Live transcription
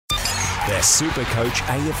their Supercoach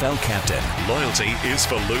AFL captain. Loyalty is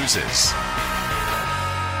for losers.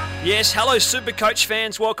 Yes, hello Supercoach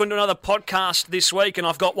fans. Welcome to another podcast this week, and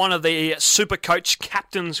I've got one of the Supercoach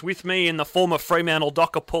captains with me in the former Fremantle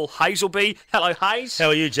Docker, Paul Hazelby. Hello, Hayes. How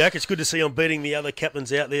are you, Jack? It's good to see I'm beating the other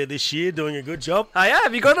captains out there this year, doing a good job. Oh, yeah?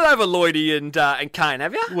 Have you got it over Lloydie and Kane,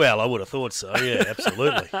 have you? Well, I would have thought so, yeah,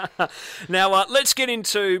 absolutely. Now, let's get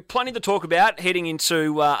into plenty to talk about, heading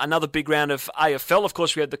into another big round of AFL. Of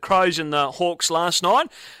course, we had the Crows and the Hawks last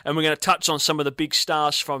night, and we're going to touch on some of the big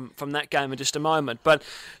stars from that game in just a moment. But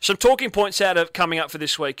some talking points coming up for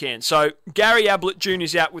this weekend. So Gary Ablett Jr.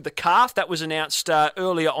 is out with the calf. That was announced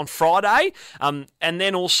earlier on Friday. And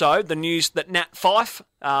then also the news that Nat Fyfe,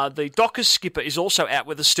 the Dockers skipper, is also out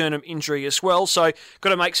with a sternum injury as well. So got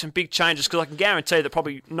to make some big changes, because I can guarantee that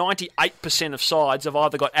probably 98% of sides have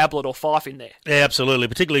either got Ablett or Fyfe in there. Yeah, absolutely,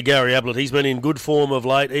 particularly Gary Ablett. He's been in good form of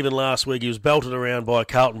late. Even last week he was belted around by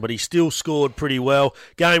Carlton, but he still scored pretty well.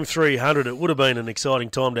 Game 300, it would have been an exciting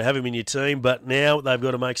time to have him in your team, but now they've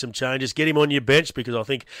got to make some changes. Get him on your bench, because I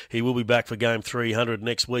think he will be back for game 300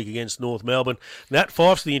 next week against North Melbourne. Nat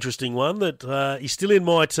Fyfe's the interesting one, that he's still in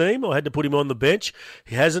my team. I had to put him on the bench.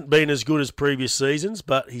 He hasn't been as good as previous seasons,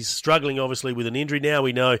 but he's struggling obviously with an injury. Now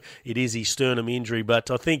we know it is his sternum injury, but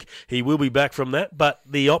I think he will be back from that. But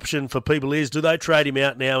the option for people is, do they trade him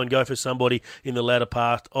out now and go for somebody in the latter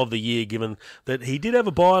part of the year, given that he did have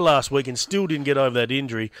a bye last week and still didn't get over that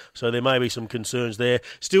injury, so there may be some concerns there.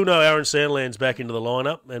 Still no Aaron Sandland's back into the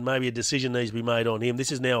lineup, and maybe a decision needs to be made on him.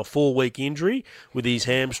 This is now a 4-week injury with his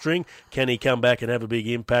hamstring. Can he come back and have a big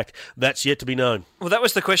impact? That's yet to be known. Well, that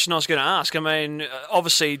was the question I was going to ask. I mean,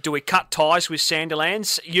 obviously, do we cut ties with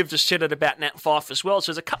Sandilands? You've just said it about Nat Fyfe as well.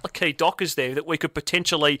 So there's a couple of key Dockers there that we could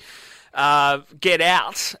potentially get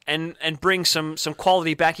out and bring some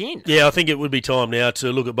quality back in. Yeah, I think it would be time now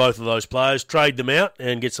to look at both of those players, trade them out,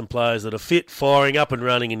 and get some players that are fit, firing, up and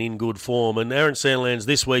running, and in good form. And Aaron Sandlands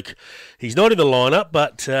this week, he's not in the lineup,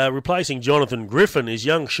 but replacing Jonathan Griffin is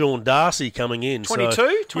young Sean Darcy coming in. 22,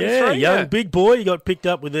 so, 23? Yeah, big boy. He got picked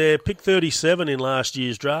up with their pick 37 in last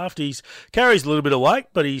year's draft. He carries a little bit of weight,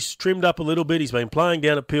 but he's trimmed up a little bit. He's been playing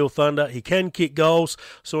down at Peel Thunder. He can kick goals.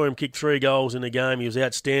 Saw him kick 3 goals in a game. He was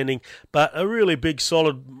outstanding. But a really big,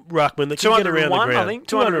 solid ruckman that can get around the ground. I think.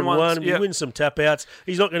 201. Yep. He wins some tap-outs.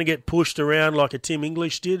 He's not going to get pushed around like a Tim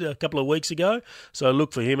English did a couple of weeks ago. So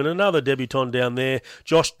look for him. And another debutant down there,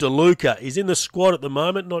 Josh DeLuca, is in the squad at the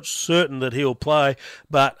moment. Not certain that he'll play,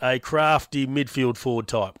 but a crafty midfield forward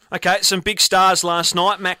type. Okay, some big stars last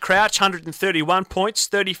night. Matt Crouch, 131 points,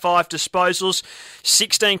 35 disposals,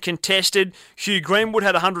 16 contested. Hugh Greenwood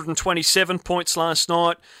had 127 points last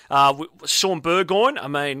night. Sean Burgoyne, I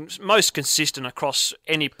mean, most consistent across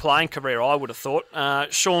any playing career, I would have thought.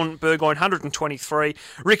 Sean Burgoyne, 123.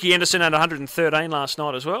 Ricky Anderson had 113 last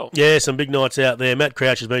night as well. Yeah, some big nights out there. Matt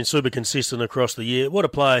Crouch has been super consistent across the year. What a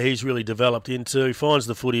player he's really developed into. Finds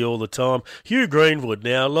the footy all the time. Hugh Greenwood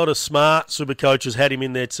now, a lot of smart super coaches had him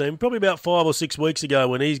in their team probably about 5 or 6 weeks ago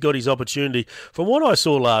when he's got his opportunity. From what I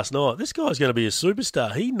saw last night, this guy's going to be a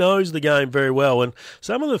superstar. He knows the game very well, and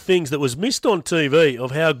some of the things that was missed on TV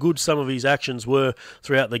of how good some of his actions were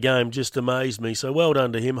throughout the game just amazed me. So well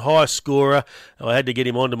done to him. High scorer. I had to get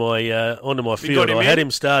him onto my field. I had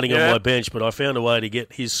him starting on my bench, but I found a way to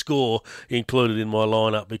get his score included in my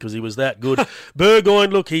lineup because he was that good.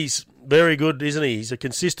 Burgoyne, look, he's very good, isn't he? He's a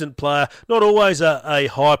consistent player. Not always a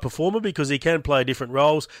high performer because he can play different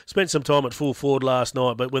roles. Spent some time at full forward last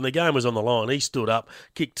night, but when the game was on the line, he stood up,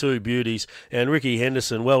 kicked 2 beauties. And Ricky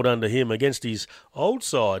Henderson, well done to him against his old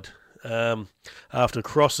side. After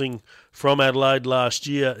crossing from Adelaide last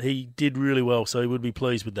year, he did really well, so he would be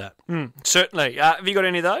pleased with that. Certainly. Have you got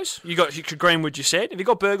any of those? You got Greenwood, you said. Have you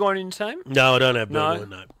got Burgoyne in your team? No, I don't have Burgoyne,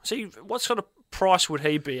 no. See, what sort of price would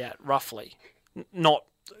he be at, roughly? Not...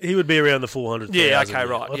 He would be around the 400,000. Yeah, okay,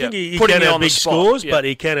 right. I think he can have big scores, but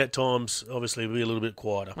he can at times obviously be a little bit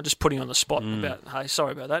quieter. I'm just putting you on the spot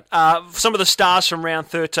sorry about that. Some of the stars from round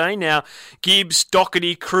 13 now: Gibbs,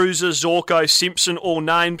 Doherty, Cruiser, Zorko, Simpson, all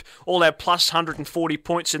named, all had plus 140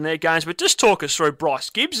 points in their games. But just talk us through Bryce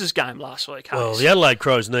Gibbs' game last week, Hayes. Well, the Adelaide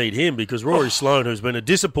Crows need him because Rory Sloane, who's been a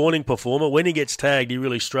disappointing performer, when he gets tagged, he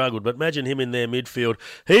really struggled. But imagine him in their midfield.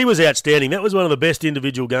 He was outstanding. That was one of the best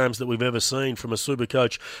individual games that we've ever seen from a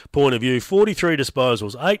Supercoach point of view. 43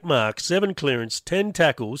 disposals, 8 marks, 7 clearance, 10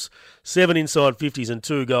 tackles, 7 inside 50s and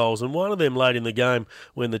 2 goals. And one of them late in the game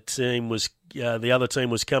when the team was the other team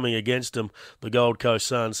was coming against him, the Gold Coast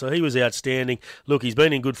Suns. So he was outstanding. Look, he's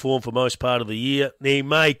been in good form for most part of the year. He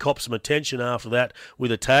may cop some attention after that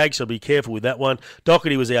with a tag, so be careful with that one.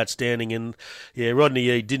 Doherty was outstanding, and Rodney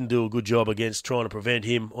Eade didn't do a good job against trying to prevent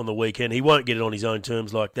him on the weekend. He won't get it on his own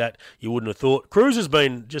terms like that, you wouldn't have thought. Cruz has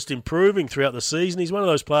been just improving throughout the season. He's one of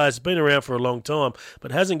those players that's been around for a long time,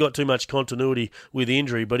 but hasn't got too much continuity with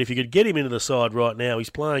injury. But if you could get him into the side right now, he's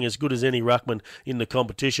playing as good as any ruckman in the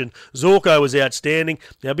competition. Zorko was outstanding.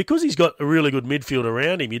 Now, because he's got a really good midfield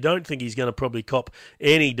around him, you don't think he's going to probably cop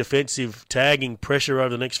any defensive tagging pressure over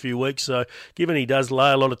the next few weeks. So given he does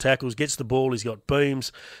lay a lot of tackles, gets the ball, he's got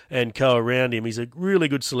Beams and co around him, he's a really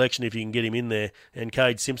good selection if you can get him in there. And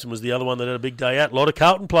Cade Simpson was the other one that had a big day out. A lot of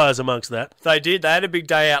Carlton players amongst that. They did. They had a big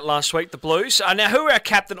day out last week, the Blues. Now, who are our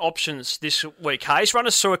captain options this week, Hayes? Run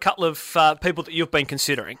us through a couple of people that you've been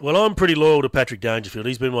considering. Well, I'm pretty loyal to Patrick Dangerfield.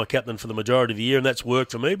 He's been my captain for the majority of the year, and that's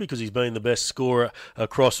worked for me because he's been the best scorer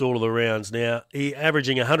across all of the rounds. Now, he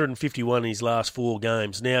averaging 151 in his last 4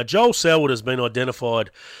 games. Now, Joel Selwood has been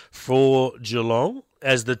identified for Geelong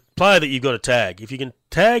as the player that you've got to tag. If you can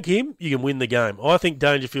tag him, you can win the game. I think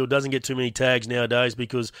Dangerfield doesn't get too many tags nowadays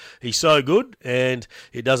because he's so good and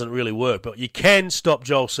it doesn't really work. But you can stop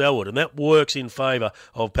Joel Selwood, and that works in favour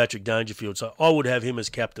of Patrick Dangerfield. So I would have him as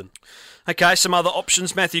captain. Okay, some other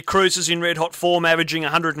options. Matthew Cruz is in red-hot form, averaging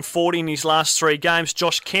 140 in his last 3 games.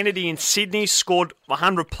 Josh Kennedy in Sydney scored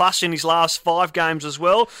 100-plus in his last 5 games as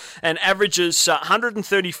well, and averages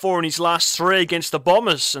 134 in his last 3 against the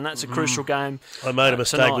Bombers, and that's a crucial game. I made a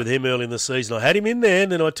mistake tonight with him early in the season. I had him in there,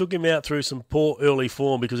 and then I took him out through some poor early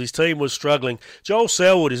form because his team was struggling. Joel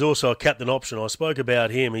Selwood is also a captain option. I spoke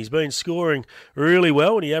about him. He's been scoring really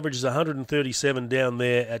well, and he averages 137 down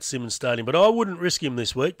there at Simmons Stadium. But I wouldn't risk him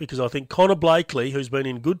this week because I think Connor Blakely, who's been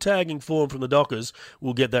in good tagging form from the Dockers,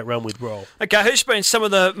 will get that run with roll. Okay, who's been some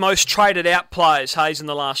of the most traded out players, Hayes, in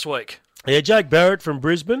the last week? Yeah, Jake Barrett from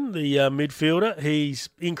Brisbane, the midfielder. He's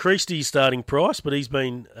increased his starting price, but he's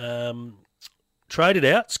been traded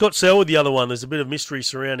out. Scott Selwood, the other one. There's a bit of mystery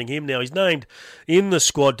surrounding him now. He's named in the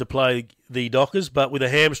squad to play the Dockers, but with a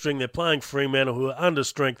hamstring, they're playing Fremantle, who are under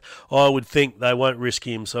strength. I would think they won't risk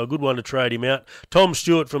him, so a good one to trade him out. Tom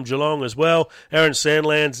Stewart from Geelong as well. Aaron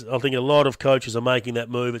Sandlands, I think a lot of coaches are making that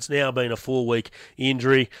move. It's now been a 4-week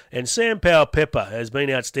injury, and Sam Powell-Pepper has been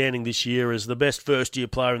outstanding this year as the best first-year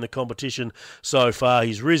player in the competition so far.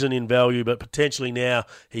 He's risen in value, but potentially now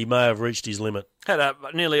he may have reached his limit. Had a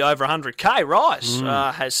nearly over 100k rise,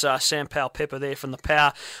 has Sam Powell-Pepper there from the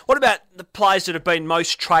Power. What about the players that have been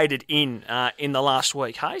most traded in the last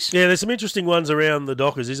week, Hayes? Yeah, there's some interesting ones around the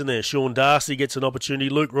Dockers, isn't there? Sean Darcy gets an opportunity.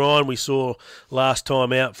 Luke Ryan, we saw last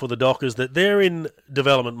time out for the Dockers, that they're in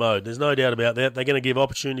development mode. There's no doubt about that. They're going to give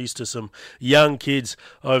opportunities to some young kids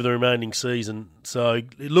over the remaining season. So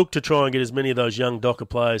look to try and get as many of those young Docker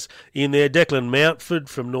players in there. Declan Mountford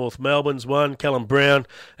from North Melbourne's one. Callum Brown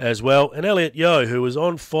as well. And Elliot Yeo, who was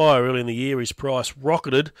on fire early in the year. His price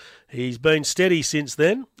rocketed. He's been steady since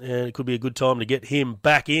then, and it could be a good time to get him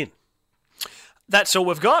back in. That's all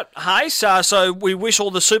we've got, Hayes. So we wish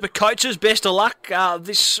all the super coaches best of luck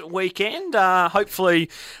this weekend. Hopefully,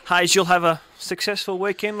 Hayes, you'll have a successful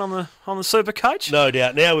weekend on the super coach. No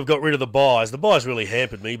doubt. Now we've got rid of the buys. The buys really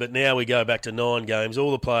hampered me, but now we go back to 9 games,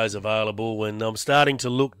 all the players available, and I'm starting to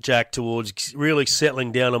look, Jack, towards really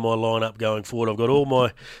settling down on my lineup going forward. I've got all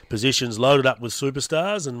my positions loaded up with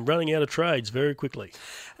superstars and running out of trades very quickly.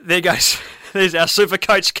 There goes. There's our super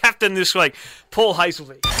coach captain this week, Paul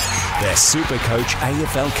Hazelby. Their Super Coach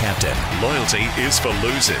AFL captain. Loyalty is for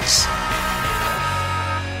losers.